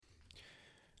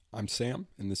I'm Sam,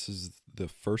 and this is the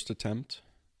first attempt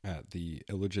at the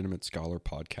Illegitimate Scholar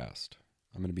podcast.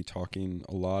 I'm going to be talking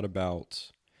a lot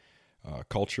about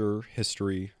culture,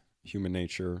 history, human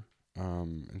nature,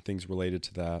 and things related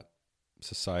to that,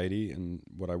 society. And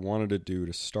what I wanted to do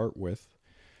to start with,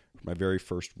 my very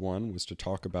first one, was to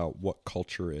talk about what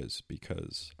culture is,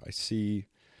 because I see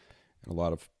in a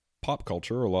lot of pop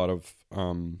culture, a lot of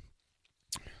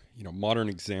modern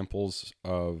examples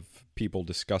of people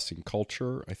discussing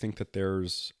culture. I think that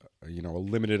there's a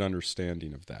limited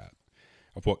understanding of that,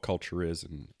 of what culture is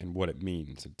and what it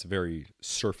means. It's a very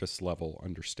surface level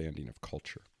understanding of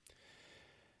culture.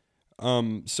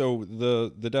 So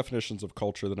the definitions of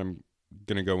culture that I'm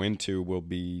going to go into will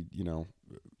be,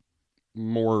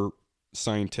 more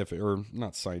scientific, or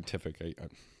not scientific,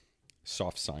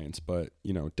 soft science, but,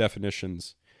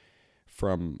 definitions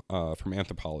from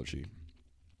anthropology.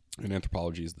 And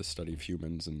anthropology is the study of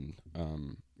humans, and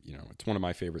it's one of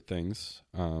my favorite things.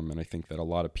 And I think that a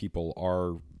lot of people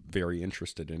are very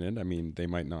interested in it. I mean, they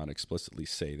might not explicitly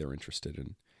say they're interested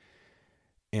in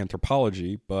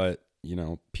anthropology, but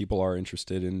people are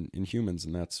interested in humans,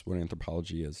 and that's what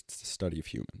anthropology is. It's the study of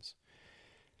humans.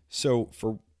 So,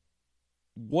 for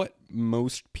what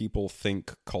most people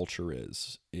think culture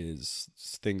is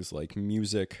things like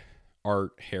music,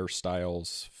 art,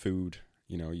 hairstyles, food.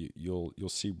 You'll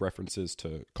see references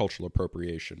to cultural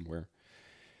appropriation where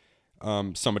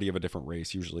somebody of a different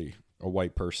race, usually a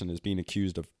white person, is being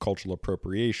accused of cultural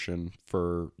appropriation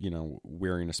for,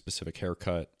 wearing a specific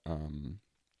haircut,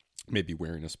 maybe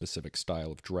wearing a specific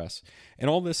style of dress. And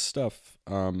all this stuff,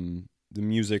 the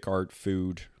music, art,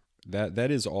 food,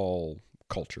 that is all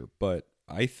culture. But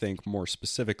I think more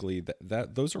specifically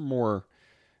that those are more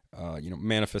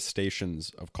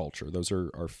manifestations of culture. Those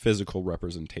are physical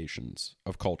representations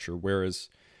of culture, whereas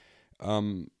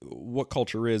what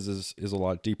culture is a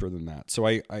lot deeper than that. So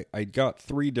I got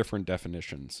three different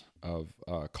definitions of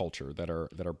culture that are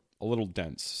a little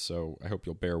dense. So I hope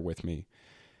you'll bear with me.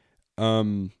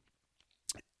 And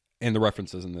the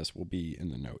references in this will be in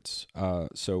the notes.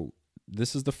 So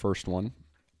this is the first one.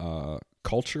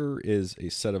 Culture is a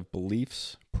set of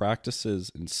beliefs,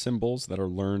 practices, and symbols that are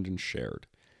learned and shared.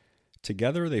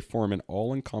 Together, they form an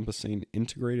all-encompassing,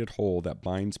 integrated whole that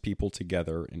binds people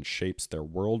together and shapes their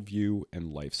worldview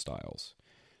and lifestyles.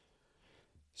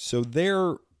 So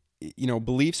they're,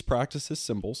 beliefs, practices,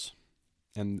 symbols,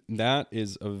 and that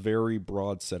is a very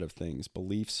broad set of things.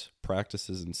 Beliefs,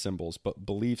 practices, and symbols. But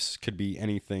beliefs could be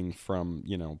anything from,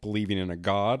 believing in a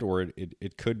god, or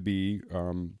it could be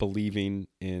believing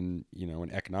in,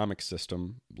 an economic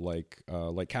system like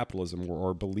capitalism,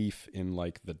 or belief in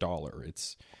like the dollar.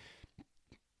 It's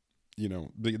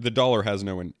the dollar has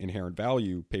no inherent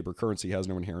value. Paper currency has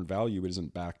no inherent value. It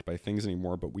isn't backed by things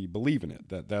anymore, but we believe in it.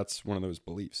 That's one of those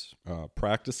beliefs.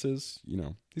 Practices,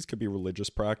 these could be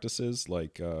religious practices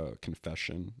like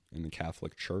confession in the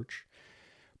Catholic Church,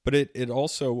 but it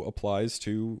also applies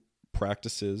to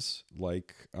practices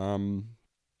like getting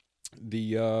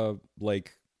a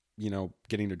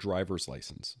driver's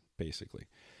license, basically.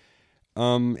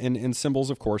 And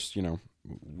symbols, of course,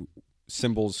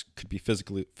 symbols could be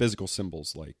physical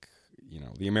symbols, like,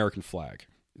 the American flag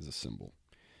is a symbol.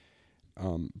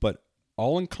 But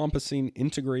all-encompassing,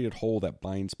 integrated whole that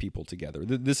binds people together.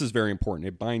 This is very important.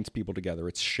 It binds people together.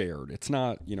 It's shared. It's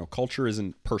not, culture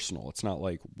isn't personal. It's not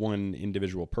like one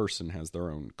individual person has their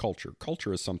own culture.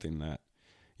 Culture is something that,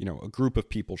 a group of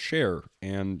people share.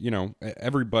 And,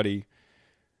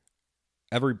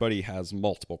 everybody has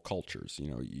multiple cultures.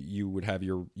 You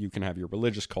can have your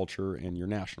religious culture and your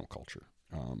national culture.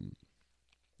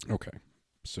 Okay.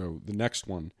 So the next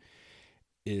one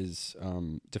is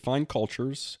define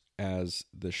cultures as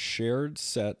the shared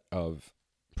set of,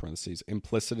 parentheses,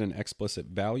 implicit and explicit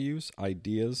values,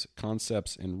 ideas,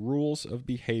 concepts, and rules of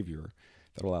behavior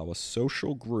that allow a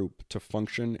social group to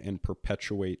function and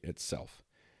perpetuate itself.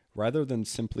 Rather than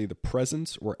simply the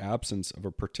presence or absence of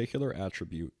a particular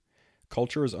attribute,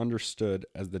 culture is understood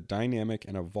as the dynamic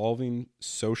and evolving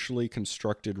socially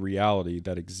constructed reality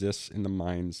that exists in the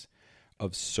minds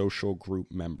of social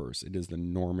group members. It is the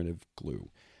normative glue.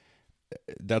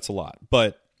 That's a lot.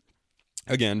 But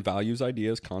again, values,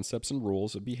 ideas, concepts, and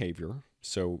rules of behavior.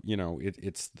 So,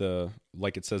 it's the,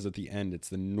 like it says at the end, it's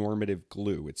the normative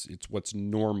glue. It's what's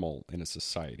normal in a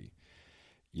society.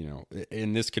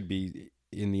 And this could be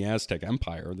in the Aztec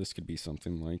Empire. This could be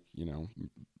something like,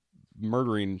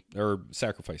 murdering or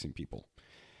sacrificing people.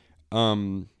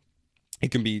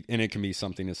 It can be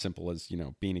something as simple as,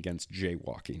 being against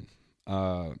jaywalking.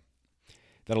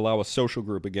 That allow a social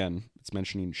group, again, it's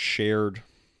mentioning shared,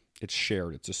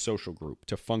 it's a social group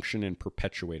to function and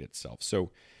perpetuate itself.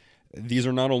 So these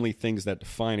are not only things that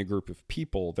define a group of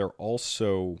people, they're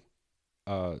also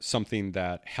something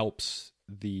that helps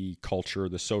the culture,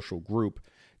 the social group,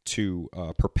 to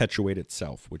perpetuate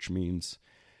itself, which means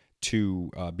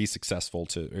to be successful.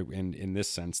 And in this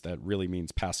sense, that really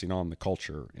means passing on the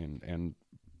culture and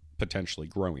potentially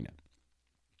growing it.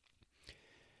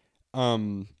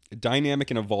 Dynamic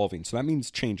and evolving. So that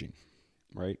means changing,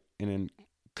 right? And in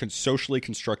socially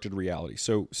constructed reality.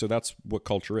 So that's what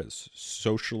culture is.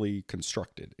 Socially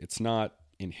constructed. It's not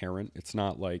inherent. It's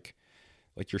not like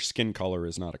your skin color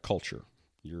is not a culture.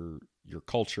 Your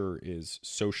culture is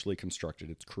socially constructed.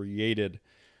 It's created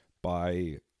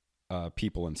by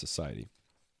people in society.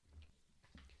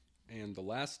 And the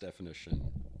last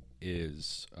definition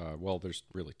is, there's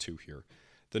really two here.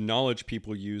 The knowledge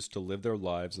people use to live their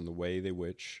lives in the way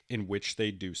in which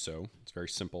they do so. It's very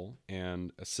simple.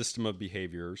 And a system of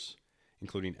behaviors,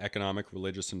 including economic,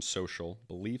 religious, and social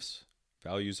beliefs,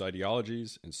 values,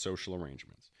 ideologies, and social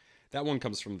arrangements. That one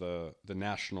comes from the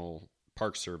National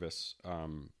Park Service.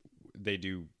 They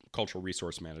do cultural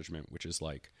resource management, which is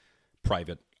like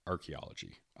private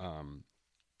archaeology,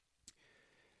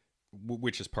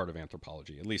 which is part of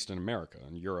anthropology, at least in America.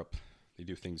 In Europe, they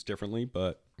do things differently,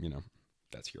 but,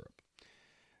 that's Europe.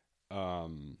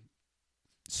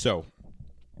 So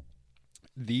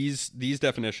these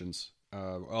definitions,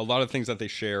 a lot of things that they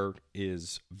share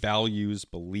is values,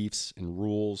 beliefs, and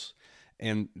rules.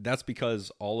 And that's because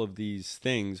all of these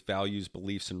things, values,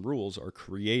 beliefs, and rules, are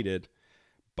created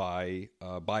by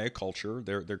a culture.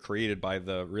 They're created by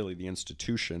the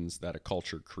institutions that a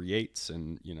culture creates.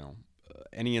 And,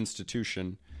 any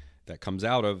institution that comes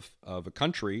out of a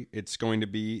country, it's going to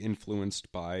be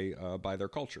influenced by their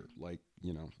culture. Like,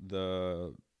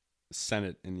 the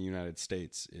Senate in the United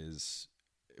States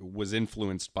was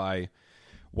influenced by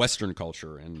Western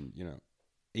culture, and,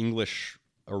 English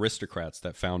aristocrats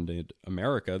that founded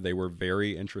America, they were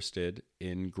very interested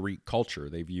in Greek culture.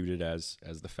 They viewed it as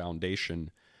the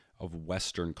foundation of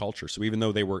Western culture. So even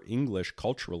though they were English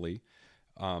culturally,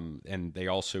 and they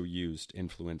also used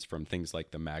influence from things like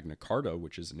the Magna Carta,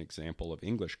 which is an example of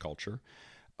English culture.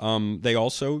 They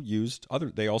also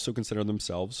consider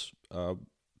themselves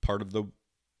part of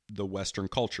the Western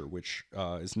culture, which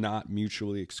is not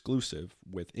mutually exclusive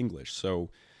with English. So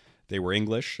they were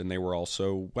English and they were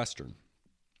also Western,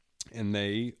 and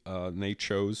they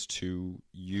chose to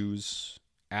use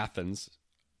Athens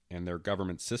and their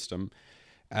government system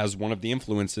as one of the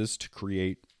influences to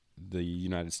create the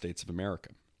United States of America.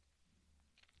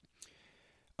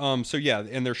 And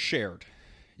they're shared.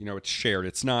 It's shared.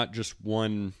 It's not just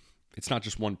one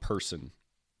person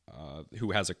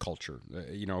who has a culture.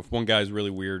 If one guy's really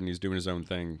weird and he's doing his own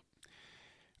thing,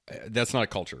 that's not a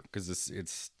culture, because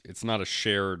it's not a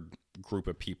shared group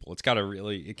of people. It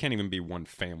can't even be one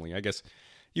family. I guess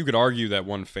you could argue that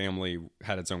one family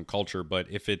had its own culture, but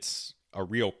if it's a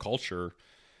real culture,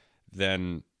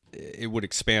 then it would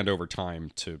expand over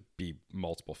time to be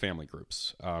multiple family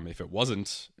groups. If it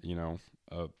wasn't,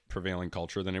 a prevailing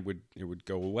culture, then it would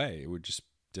go away. It would just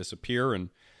disappear and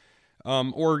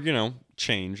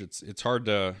change. It's hard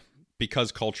to,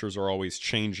 because cultures are always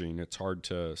changing. It's hard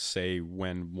to say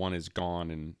when one is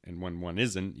gone and when one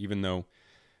isn't. Even though,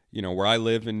 where I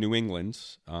live in New England,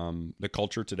 the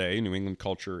culture today, New England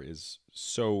culture, is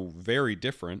so very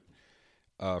different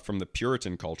from the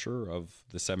Puritan culture of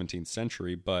the 17th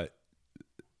century, but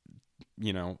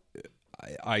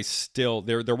I still,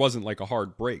 there wasn't like a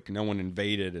hard break. No one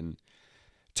invaded and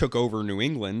took over New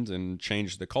England and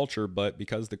changed the culture, but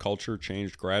because the culture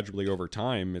changed gradually over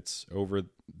time, it's over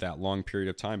that long period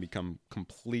of time become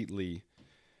completely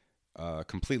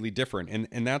different,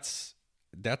 and that's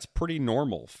pretty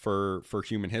normal for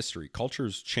human history.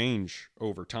 Cultures change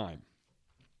over time.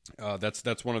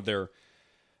 That's one of their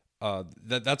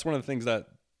that's one of the things that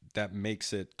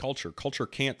makes it culture. Culture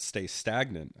can't stay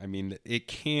stagnant. I mean, it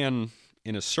can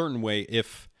in a certain way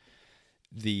if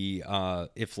the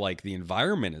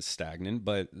environment is stagnant,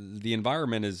 but the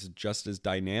environment is just as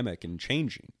dynamic and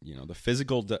changing. The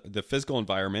physical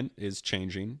environment is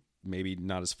changing, maybe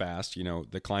not as fast.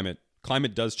 The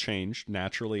climate does change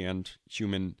naturally and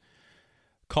human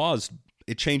caused.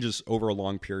 It changes over a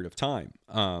long period of time.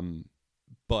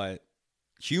 But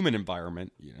human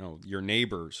environment, your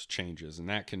neighbors changes, and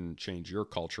that can change your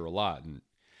culture a lot. And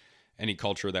any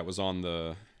culture that was on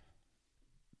the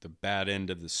bad end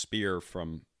of the spear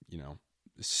from,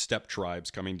 steppe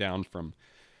tribes coming down from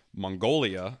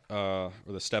Mongolia or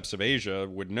the steppes of Asia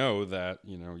would know that,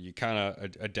 you kind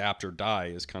of adapt or die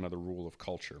is kind of the rule of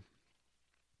culture.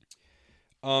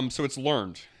 So it's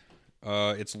learned.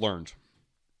 And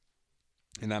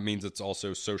that means it's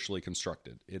also socially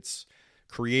constructed. It's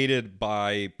created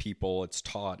by people. It's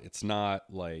taught. It's not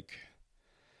like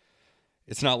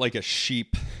a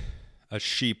sheep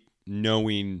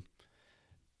knowing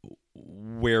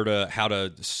how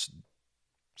to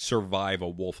survive a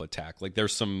wolf attack. Like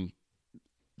there's some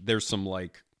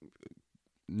like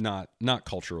not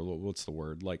cultural. What's the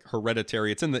word? Like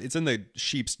hereditary. It's in the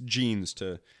sheep's genes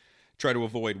to try to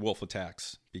avoid wolf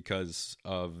attacks because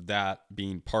of that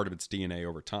being part of its DNA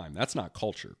over time. That's not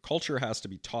culture. Culture has to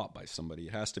be taught by somebody.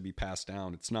 It has to be passed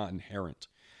down. It's not inherent.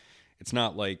 It's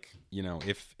not like,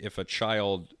 if a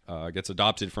child gets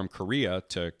adopted from Korea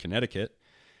to Connecticut,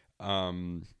 or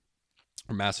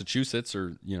Massachusetts,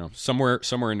 or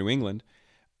somewhere in New England,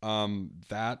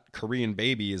 that Korean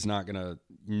baby is not going to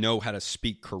know how to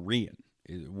speak Korean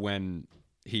when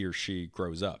he or she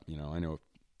grows up. I know a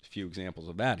few examples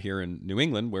of that here in New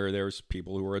England, where there's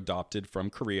people who are adopted from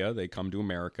Korea. They come to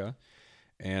America,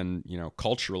 and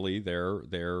culturally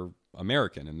they're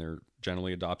American, and they're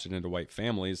generally adopted into white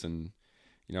families. And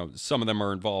some of them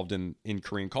are involved in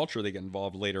Korean culture. They get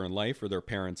involved later in life, or their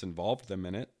parents involved them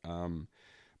in it.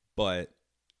 But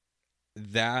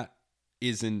that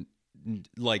isn't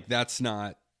like, that's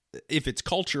not, if it's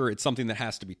culture, it's something that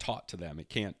has to be taught to them.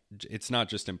 It's not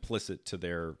just implicit to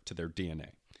their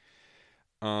DNA.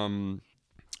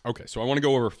 Okay, so I want to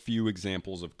go over a few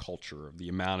examples of culture, of the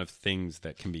amount of things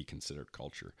that can be considered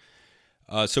culture.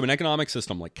 So an economic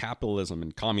system like capitalism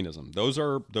and communism, those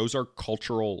are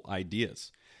cultural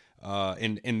ideas.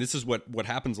 And this is what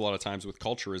happens a lot of times with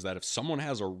culture, is that if someone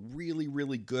has a really,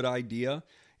 really good idea,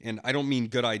 and I don't mean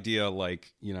good idea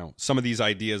like, some of these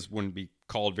ideas wouldn't be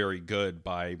called very good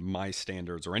by my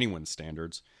standards or anyone's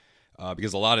standards,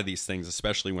 because a lot of these things,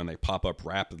 especially when they pop up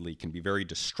rapidly, can be very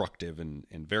destructive and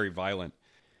very violent.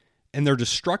 And they're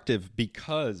destructive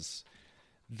because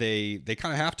they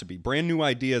kind of have to be. Brand new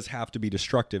ideas have to be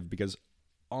destructive, because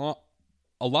a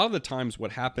lot of the times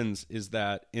what happens is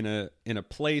that in a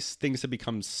place, things have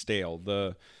become stale.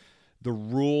 The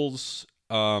rules,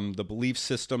 the belief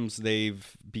systems,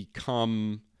 they've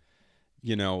become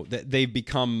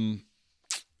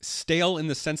stale in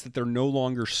the sense that they're no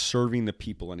longer serving the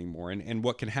people anymore. And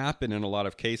what can happen in a lot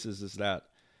of cases is that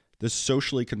the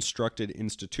socially constructed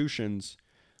institutions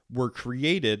were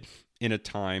created in a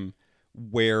time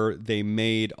where they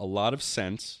made a lot of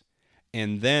sense,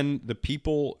 and then the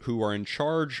people who are in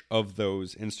charge of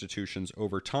those institutions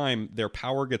over time, their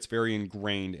power gets very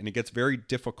ingrained, and it gets very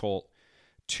difficult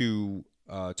to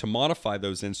modify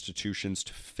those institutions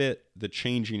to fit the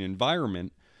changing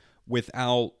environment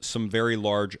without some very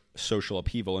large social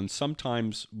upheaval. And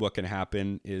sometimes what can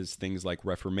happen is things like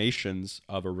reformations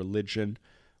of a religion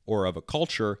or of a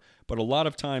culture. But a lot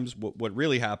of times what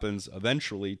really happens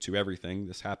eventually to everything,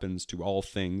 this happens to all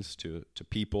things, to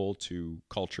people, to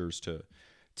cultures,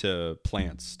 to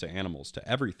plants, to animals, to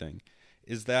everything,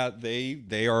 is that they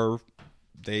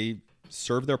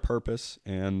serve their purpose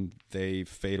and they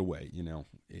fade away.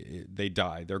 They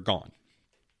die. They're gone.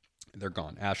 They're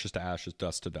gone. Ashes to ashes,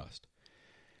 dust to dust.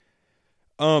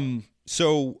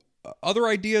 So other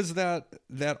ideas that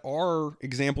are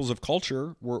examples of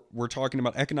culture, we're talking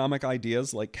about economic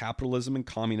ideas like capitalism and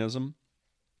communism.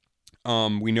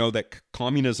 We know that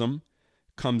communism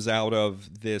comes out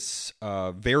of this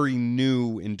very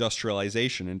new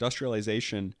industrialization.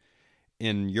 Industrialization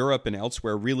in Europe and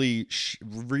elsewhere really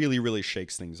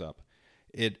shakes things up.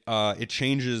 It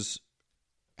changes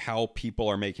how people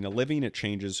are making a living. It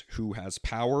changes who has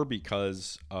power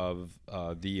because of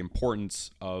the importance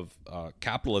of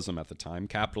capitalism at the time.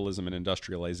 Capitalism and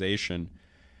industrialization,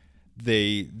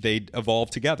 they evolve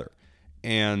together.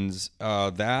 And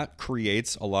that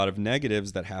creates a lot of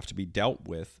negatives that have to be dealt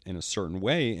with in a certain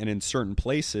way. And in certain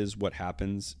places, what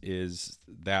happens is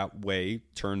that way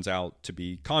turns out to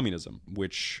be communism,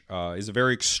 which is a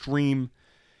very extreme,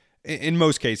 in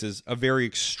most cases, a very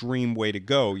extreme way to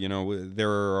go.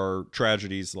 There are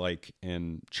tragedies like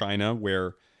in China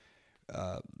where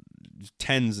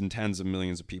tens and tens of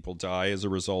millions of people die as a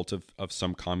result of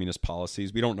some communist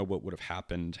policies. We don't know what would have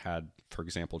happened had, for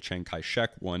example, Chiang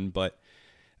Kai-shek won, but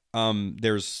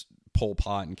there's Pol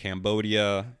Pot in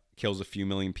Cambodia, kills a few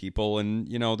million people. And,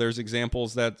 there's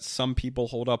examples that some people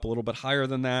hold up a little bit higher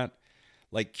than that,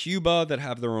 like Cuba, that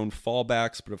have their own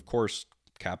fallbacks. But of course,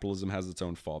 capitalism has its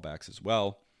own fallbacks as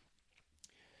well.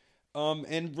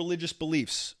 And religious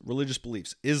beliefs.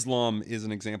 Islam is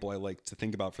an example I like to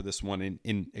think about for this one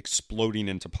in exploding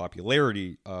into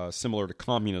popularity, similar to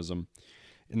communism,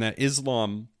 in that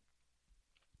Islam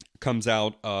comes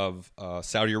out of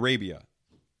Saudi Arabia.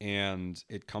 And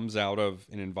it comes out of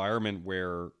an environment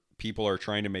where people are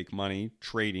trying to make money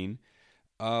trading.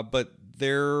 But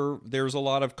there's a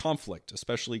lot of conflict,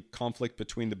 especially conflict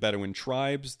between the Bedouin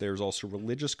tribes. There's also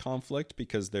religious conflict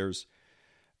because there's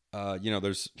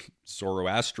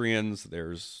Zoroastrians,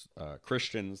 there's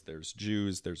Christians, there's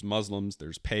Jews, there's Muslims,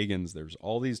 there's pagans, there's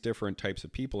all these different types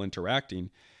of people interacting.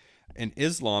 And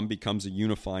Islam becomes a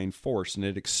unifying force, and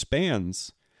it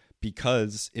expands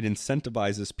because it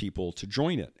incentivizes people to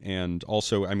join it. And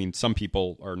also, I mean, some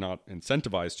people are not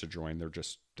incentivized to join; they're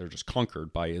just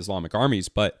conquered by Islamic armies.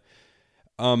 But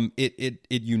it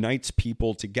unites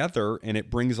people together, and it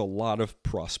brings a lot of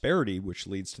prosperity, which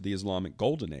leads to the Islamic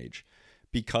Golden Age,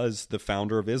 because the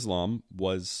founder of Islam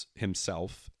was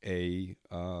himself he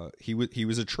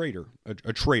was a trader,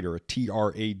 a trader, a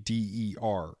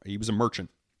trader. He was a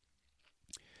merchant.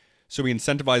 So he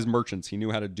incentivized merchants. He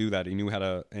knew how to do that. He knew how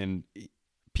to, and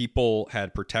people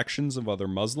had protections of other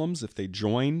Muslims if they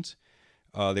joined.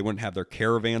 They wouldn't have their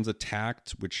caravans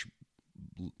attacked, which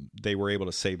they were able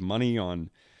to save money on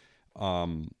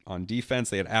defense.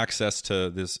 They had access to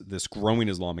this growing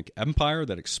Islamic empire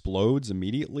that explodes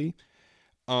immediately.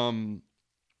 So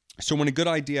when a good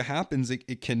idea happens,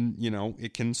 it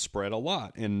can spread a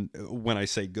lot. And when I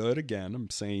say good, again, I'm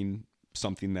saying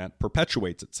something that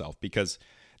perpetuates itself, because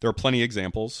there are plenty of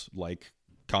examples like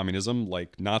communism,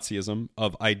 like Nazism,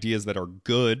 of ideas that are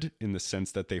good in the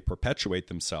sense that they perpetuate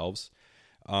themselves.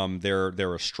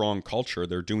 They're a strong culture.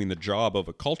 They're doing the job of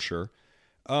a culture,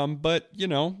 but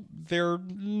they're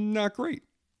not great.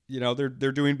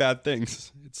 They're doing bad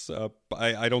things. It's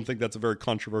I don't think that's a very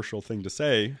controversial thing to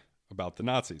say about the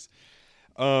Nazis.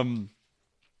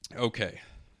 Okay,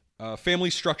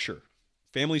 family structure.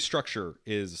 Family structure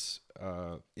is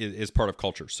part of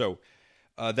culture. So.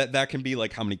 That can be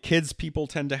like how many kids people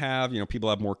tend to have. People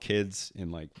have more kids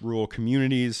in like rural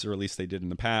communities, or at least they did in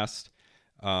the past.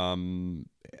 How many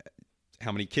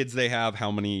kids they have,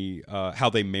 how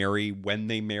they marry, when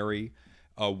they marry,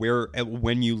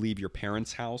 when you leave your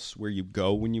parents' house, where you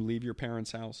go when you leave your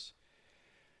parents' house,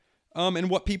 and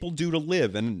what people do to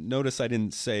live. And notice I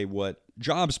didn't say what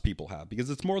jobs people have, because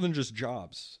it's more than just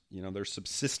jobs. There's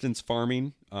subsistence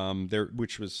farming,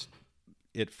 which was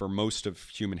it for most of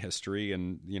human history,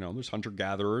 and there's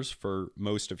hunter-gatherers for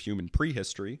most of human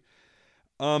prehistory,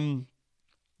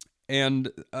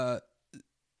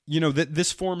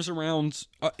 this forms around.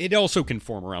 It also can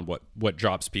form around what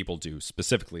jobs people do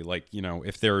specifically. Like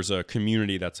if there's a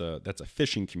community that's a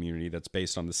fishing community that's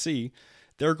based on the sea,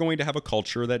 they're going to have a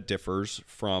culture that differs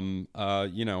from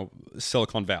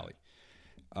Silicon Valley,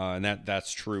 and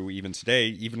that's true even today,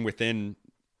 even within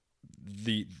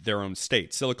their own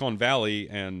state. Silicon Valley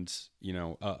and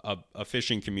a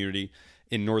fishing community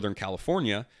in Northern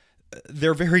California,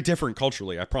 they're very different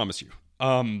culturally, I promise you.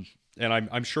 And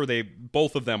I'm sure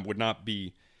both of them would not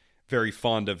be very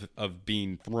fond of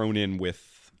being thrown in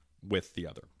with the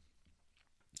other.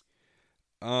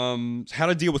 How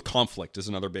to deal with conflict is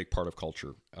another big part of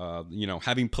culture.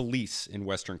 Having police in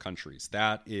Western countries,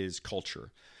 that is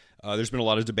culture. There's been a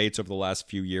lot of debates over the last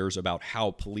few years about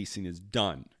how policing is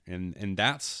done, and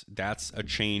that's a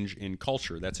change in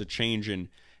culture. That's a change in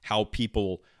how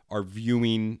people are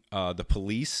viewing the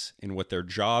police and what their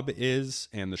job is,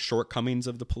 and the shortcomings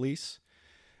of the police.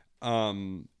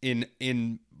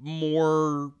 In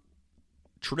more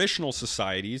traditional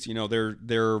societies,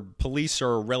 their police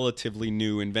are a relatively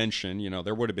new invention.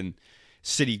 There would have been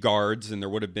city guards, and there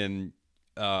would have been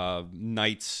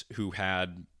knights who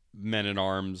had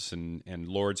men-at-arms and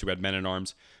lords who had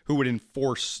men-at-arms who would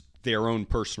enforce their own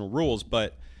personal rules.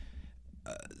 But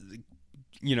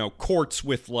courts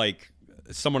with like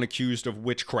someone accused of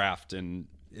witchcraft, and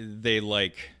they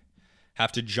like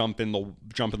have to jump in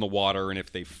the water, and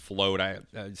if they float,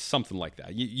 something like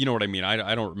that. You know what I mean?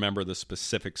 I don't remember the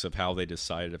specifics of how they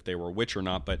decided if they were a witch or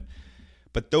not,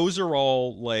 but those are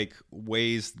all like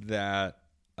ways that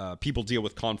people deal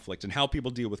with conflict, and how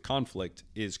people deal with conflict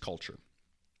is culture.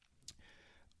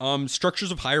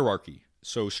 Structures of hierarchy.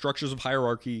 So structures of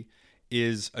hierarchy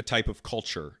is a type of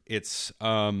culture. It's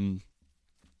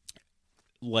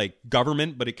like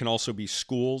government, but it can also be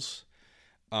schools.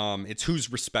 It's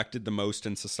who's respected the most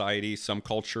in society. Some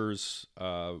cultures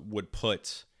would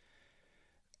put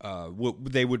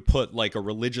like a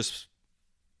religious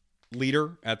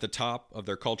leader at the top of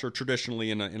their culture.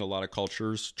 Traditionally, in a lot of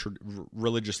cultures,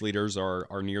 religious leaders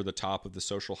are near the top of the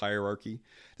social hierarchy.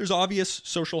 There's obvious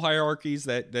social hierarchies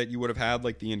that you would have had,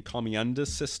 like the encomienda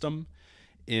system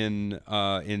in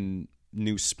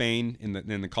New Spain,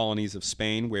 in the colonies of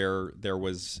Spain, where there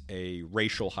was a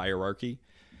racial hierarchy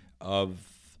of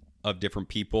different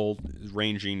people,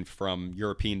 ranging from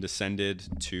European descended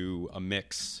to a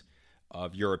mix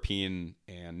European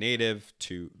and native,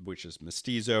 to which is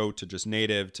mestizo, to just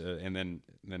native, to and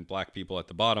then black people at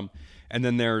the bottom, and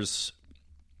then there's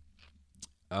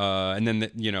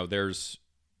there's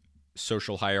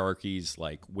social hierarchies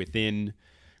like within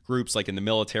groups, like in the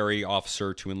military,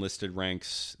 officer to enlisted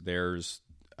ranks. There's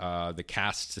the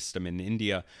caste system in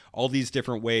India. All these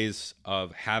different ways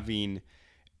of having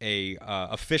a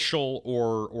official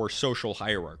or social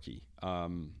hierarchy.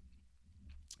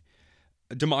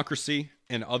 Democracy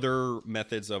and other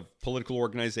methods of political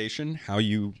organization, how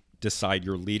you decide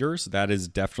your leaders, that is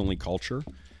definitely culture.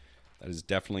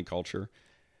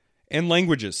 And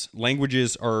languages.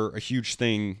 Languages are a huge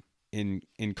thing in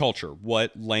culture.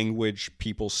 What language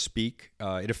people speak,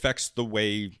 it affects the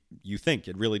way you think.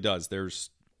 It really does.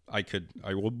 I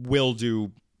will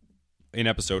do an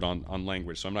episode on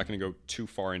language, so I'm not going to go too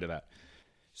far into that.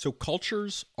 So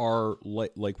cultures are,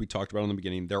 like we talked about in the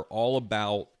beginning, they're all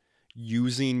about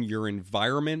using your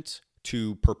environment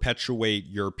to perpetuate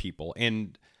your people.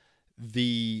 And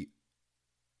the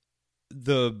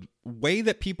way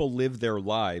that people live their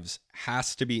lives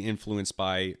has to be influenced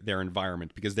by their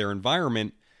environment, because their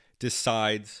environment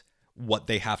decides what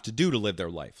they have to do to live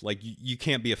their life. Like you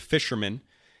can't be a fisherman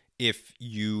if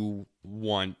you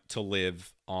want to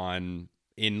live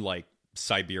in like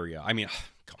Siberia. I mean,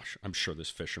 gosh, I'm sure there's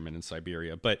fishermen in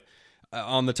Siberia, but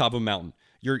on the top of a mountain.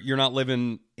 You're not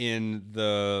living in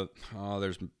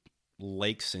there's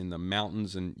lakes in the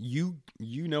mountains, and you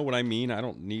know what I mean. I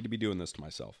don't need to be doing this to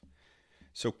myself.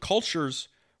 So cultures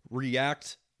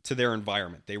react to their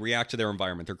environment. They react to their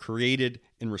environment. They're created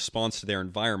in response to their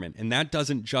environment. And that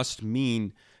doesn't just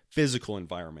mean physical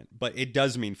environment, but it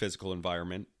does mean physical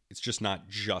environment. It's just not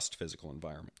just physical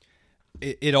environment.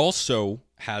 It also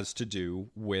has to do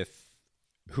with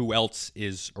who else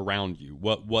is around you,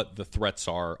 what the threats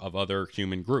are of other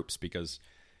human groups, because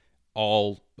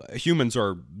all humans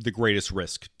are the greatest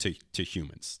risk to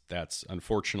humans. That's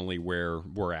unfortunately where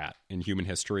we're at in human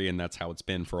history, and that's how it's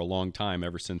been for a long time,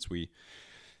 ever since we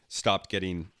stopped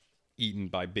getting eaten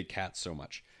by big cats so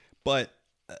much. But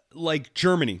like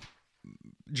Germany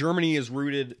is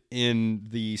rooted in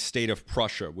the state of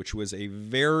Prussia, which was a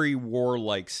very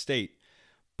warlike state,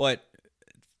 but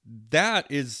that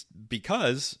is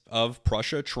because of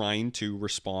Prussia trying to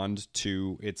respond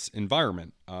to its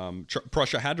environment.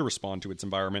 Prussia had to respond to its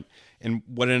environment. And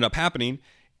what ended up happening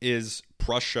is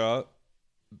Prussia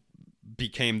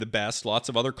became the best. Lots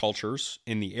of other cultures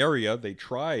in the area, they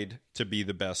tried to be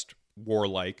the best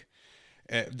warlike.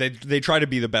 They tried to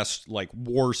be the best like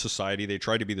war society. They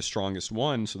tried to be the strongest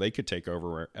one so they could take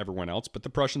over everyone else. But the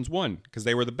Prussians won because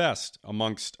they were the best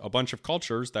amongst a bunch of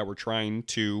cultures that were trying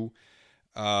to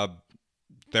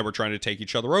take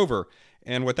each other over.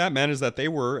 And what that meant is that they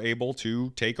were able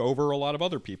to take over a lot of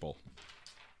other people.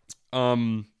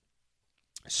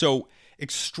 So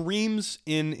extremes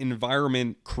in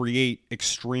environment create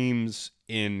extremes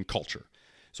in culture.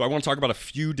 So I want to talk about a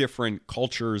few different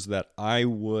cultures that I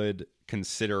would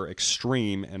consider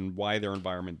extreme and why their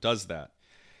environment does that.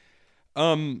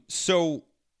 So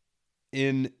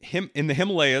in the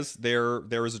Himalayas,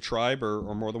 there is a tribe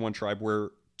or more than one tribe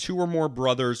where 2 or more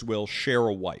brothers will share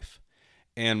a wife.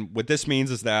 And what this means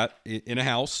is that in a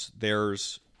house,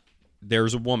 there's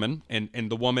a woman, and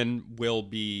the woman will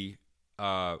be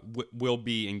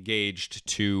engaged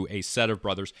to a set of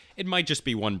brothers. It might just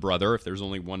be one brother if there's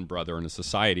only one brother in a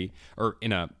society, or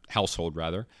in a household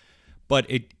rather. But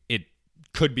it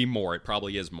could be more. It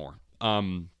probably is more.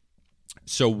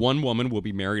 So one woman will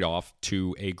be married off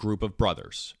to a group of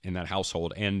brothers in that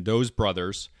household, and those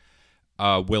brothers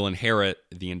will inherit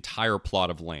the entire plot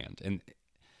of land,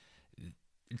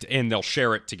 and they'll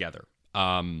share it together.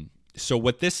 So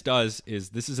what this does is,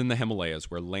 this is in the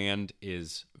Himalayas, where land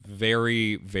is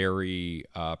very, very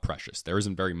precious. There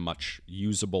isn't very much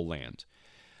usable land.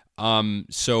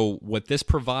 So what this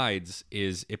provides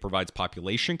is it provides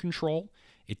population control.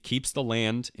 It keeps the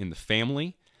land in the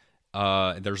family.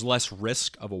 There's less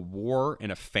risk of a war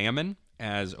and a famine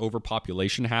as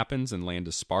overpopulation happens and land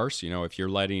is sparse. You know, if you're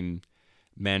letting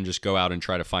men just go out and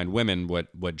try to find women,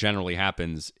 what generally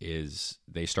happens is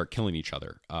they start killing each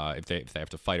other if they have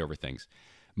to fight over things.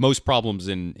 Most problems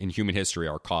in human history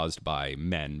are caused by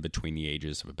men between the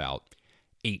ages of about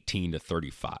 18 to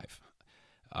 35.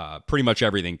 Pretty much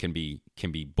everything can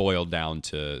be boiled down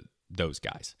to those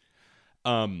guys.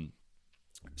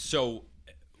 So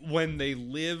when they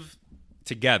live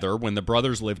together, when the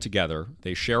brothers live together,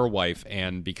 they share a wife,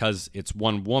 and because it's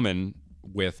one woman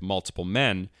with multiple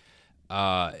men,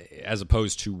 as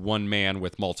opposed to one man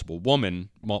with multiple women,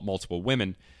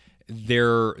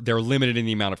 they're limited in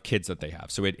the amount of kids that they have.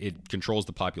 So it controls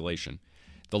the population.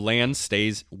 the land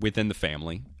stays within the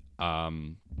family.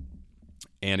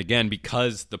 And again,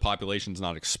 because the population's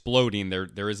not exploding,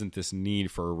 there isn't this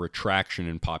need for a retraction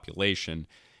in population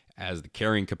as the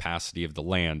carrying capacity of the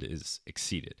land is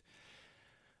exceeded.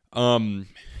 So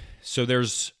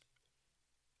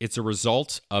it's a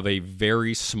result of a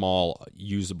very small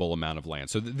usable amount of land.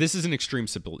 So this is an extreme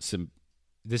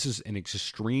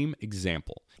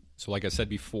example. So like I said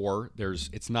before,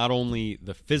 it's not only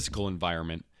the physical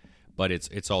environment, but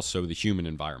it's also the human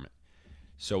environment.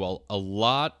 So a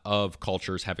lot of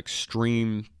cultures have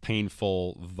extreme,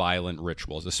 painful, violent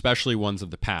rituals, especially ones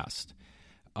of the past.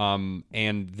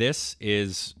 And this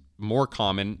is more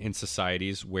common in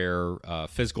societies where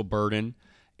physical burden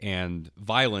and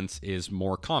violence is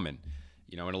more common.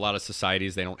 In a lot of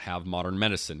societies, they don't have modern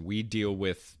medicine. We deal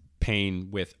with pain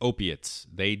with opiates.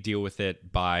 They deal with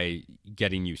it by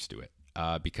getting used to it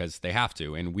because they have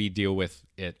to. And we deal with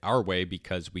it our way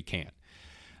because we can.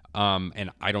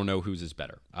 And I don't know whose is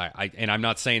better. And I'm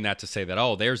not saying that to say that,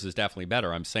 oh, theirs is definitely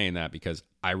better. I'm saying that because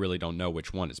I really don't know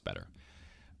which one is better.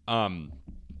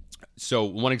 So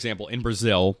one example, in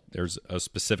Brazil, there's a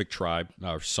specific tribe,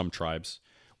 or some tribes,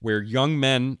 where young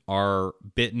men are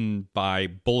bitten by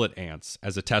bullet ants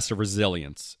as a test of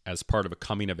resilience as part of a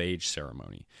coming-of-age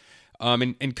ceremony.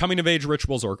 And coming-of-age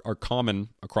rituals are common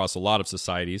across a lot of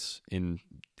societies in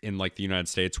like the United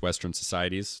States, Western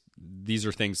societies. These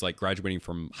are things like graduating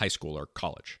from high school or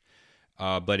college.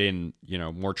 But in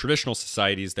more traditional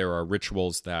societies, there are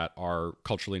rituals that are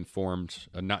culturally informed.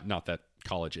 Not that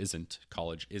college isn't.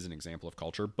 College is an example of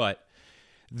culture, but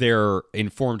they're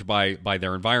informed by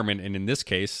their environment. And in this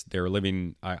case, they're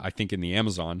living, I think, in the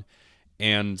Amazon,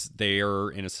 and they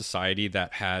are in a society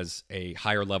that has a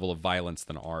higher level of violence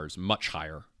than ours, much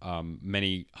higher.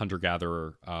 Many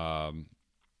hunter-gatherer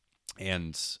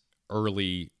and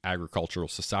early agricultural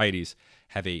societies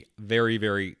have a very,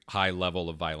 very high level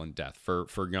of violent death.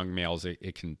 For young males,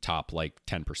 it can top like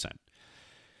 10%,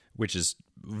 which is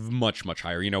much, much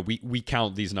higher. We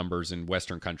count these numbers in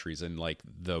Western countries in like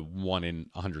the 1 in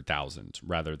 100,000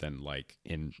 rather than like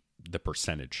in the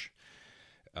percentage.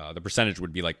 The percentage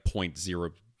would be like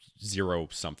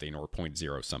 0.00 something or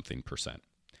 0.0 something percent.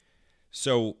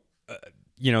 So,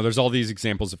 there's all these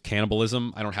examples of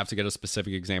cannibalism. I don't have to get a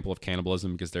specific example of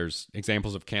cannibalism because there's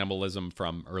examples of cannibalism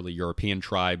from early European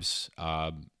tribes,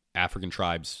 African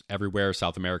tribes everywhere,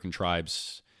 South American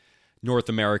tribes, North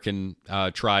American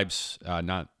tribes,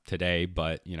 not today,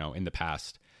 but, in the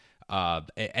past,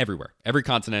 everywhere, every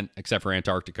continent except for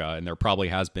Antarctica. And there probably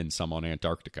has been some on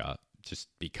Antarctica just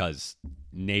because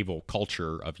naval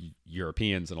culture of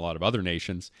Europeans and a lot of other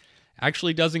nations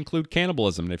actually does include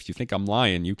cannibalism. And if you think I'm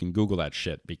lying, you can Google that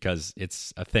shit because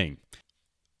it's a thing.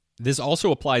 This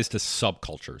also applies to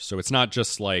subcultures. So it's not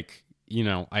just like,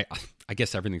 I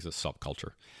guess everything's a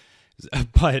subculture,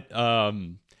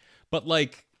 but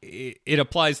like it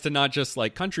applies to not just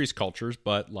like countries' cultures,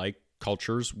 but like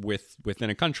cultures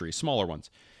within a country, smaller ones.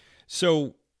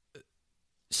 So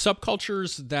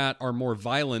subcultures that are more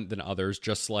violent than others,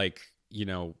 just like,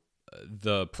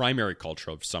 the primary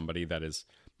culture of somebody that is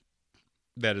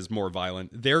more violent,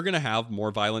 they're going to have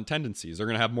more violent tendencies. They're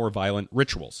going to have more violent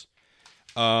rituals.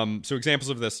 So examples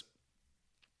of this: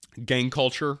 gang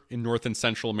culture in North and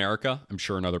Central America. I'm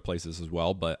sure in other places as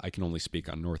well, but I can only speak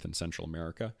on North and Central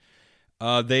America.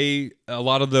 A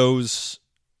lot of those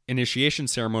initiation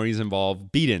ceremonies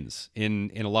involve beat-ins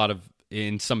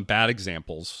in some bad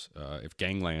examples. If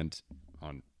Gangland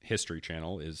on History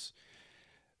Channel is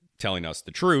telling us the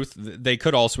truth, they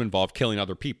could also involve killing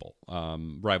other people,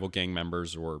 rival gang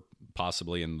members, or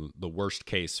possibly in the worst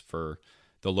case for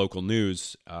the local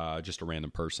news, just a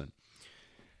random person.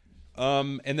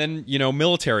 And then,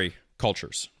 military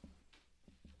cultures.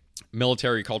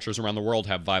 Military cultures around the world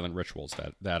have violent rituals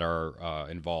that are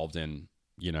involved in,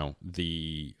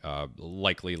 the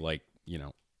likely like,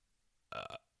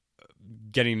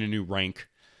 getting a new rank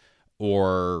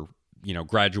or,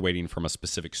 graduating from a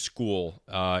specific school.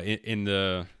 In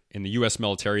the U.S.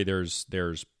 military,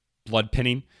 there's blood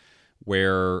pinning,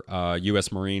 where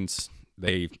U.S. Marines,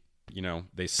 they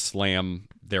slam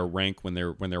their rank when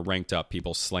they're ranked up.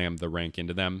 People slam the rank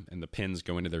into them, and the pins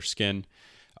go into their skin.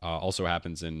 Also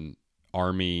happens in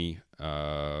Army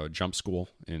jump school,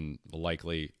 and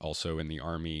likely also in the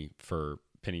Army for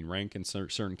pinning rank in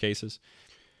certain cases.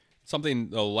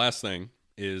 The last thing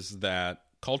is that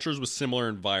cultures with similar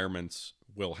environments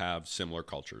will have similar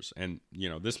cultures. And,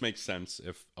 this makes sense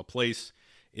if a place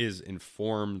is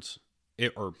informed,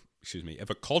 if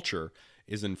a culture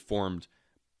is informed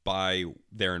by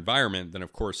their environment, then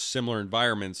of course similar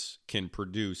environments can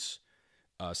produce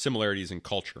similarities in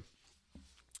culture.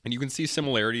 And you can see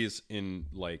similarities in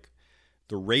like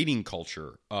the raiding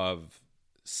culture of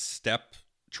steppe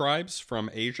tribes from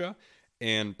Asia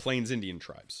and Plains Indian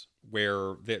tribes,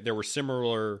 where there were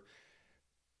similar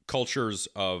cultures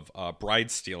of bride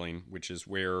stealing, which is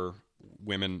where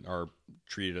women are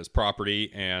treated as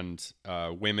property, and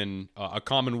women, a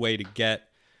common way to get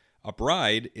a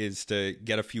bride is to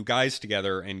get a few guys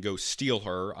together and go steal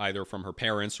her, either from her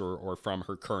parents or from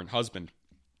her current husband.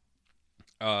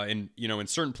 And, you know, in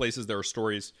certain places, there are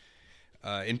stories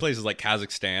in places like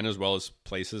Kazakhstan, as well as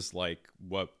places like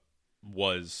what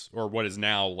was or what is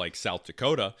now like South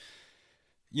Dakota.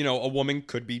 You know, a woman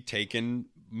could be taken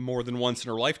more than once in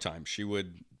her lifetime. She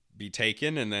would be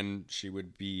taken, and then she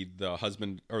would be the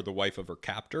husband or the wife of her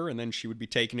captor, and then she would be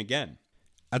taken again.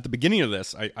 At the beginning of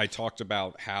this, I talked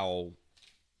about how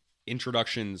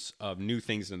introductions of new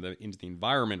things into the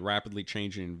environment, rapidly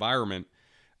changing environment,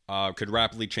 could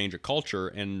rapidly change a culture.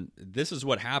 And this is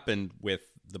what happened with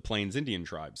the Plains Indian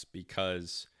tribes,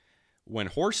 because when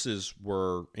horses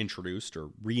were introduced or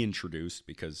reintroduced,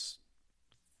 because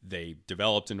they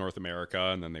developed in North America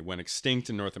and then they went extinct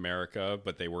in North America,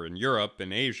 but they were in Europe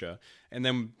and Asia, and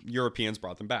then Europeans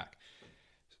brought them back.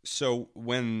 So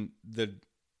when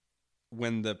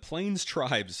the Plains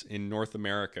tribes in North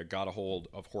America got a hold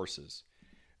of horses,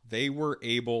 they were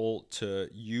able to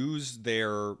use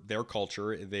their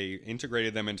culture. They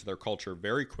integrated them into their culture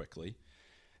very quickly,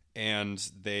 and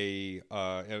they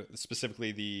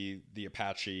specifically the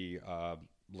Apache,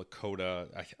 Lakota.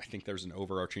 I think there's an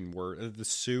overarching word. The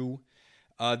Sioux.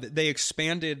 They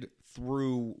expanded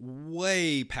through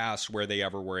way past where they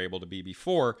ever were able to be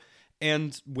before,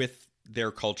 and with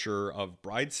their culture of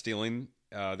bride stealing,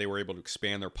 they were able to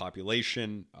expand their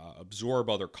population, absorb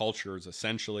other cultures,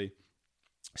 essentially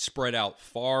spread out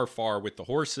far, far with the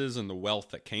horses and the wealth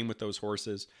that came with those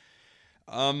horses.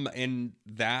 And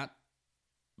that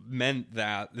meant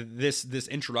that this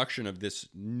introduction of this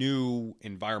new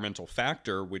environmental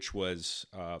factor, which was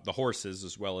the horses,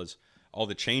 as well as all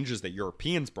the changes that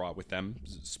Europeans brought with them,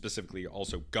 specifically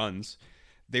also guns,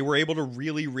 they were able to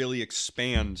really, really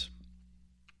expand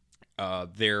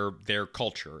their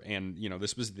culture. And, you know,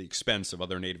 this was at the expense of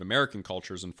other Native American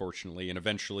cultures, unfortunately, and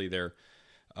eventually they're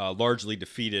largely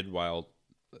defeated. While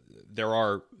there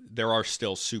are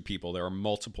still Sioux people, there are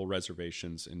multiple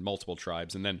reservations in multiple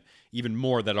tribes, and then even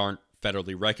more that aren't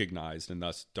federally recognized and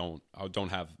thus don't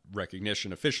have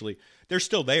recognition officially. They're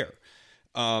still there.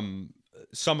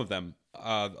 Some of them,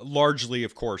 largely,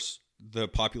 of course, the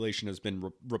population has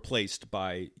been replaced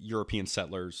by European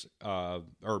settlers,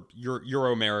 or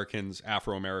Euro-Americans,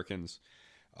 Afro-Americans,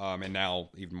 and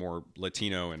now even more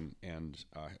Latino and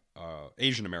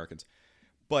Asian Americans.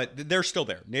 But they're still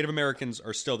there. Native Americans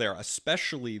are still there,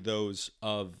 especially those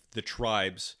of the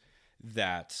tribes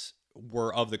that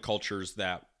were of the cultures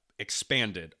that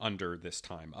expanded under this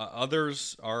time.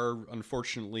 Others are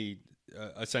unfortunately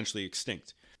essentially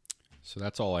extinct. So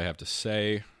that's all I have to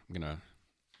say. I'm going to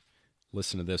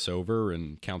listen to this over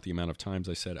and count the amount of times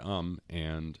I said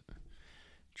and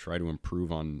try to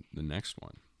improve on the next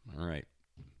one. All right.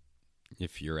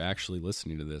 If you're actually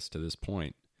listening to this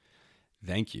point,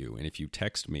 thank you. And if you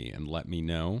text me and let me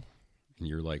know, and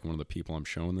you're like one of the people I'm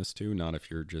showing this to, not if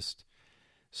you're just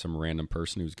some random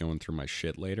person who's going through my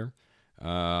shit later,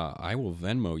 I will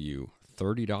Venmo you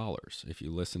 $30 if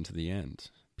you listen to the end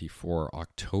before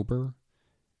October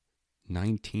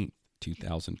 19th,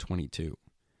 2022.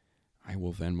 I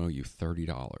will Venmo you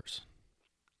 $30.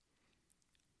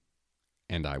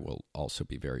 And I will also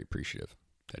be very appreciative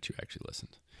that you actually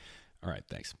listened. All right,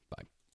 thanks. Bye.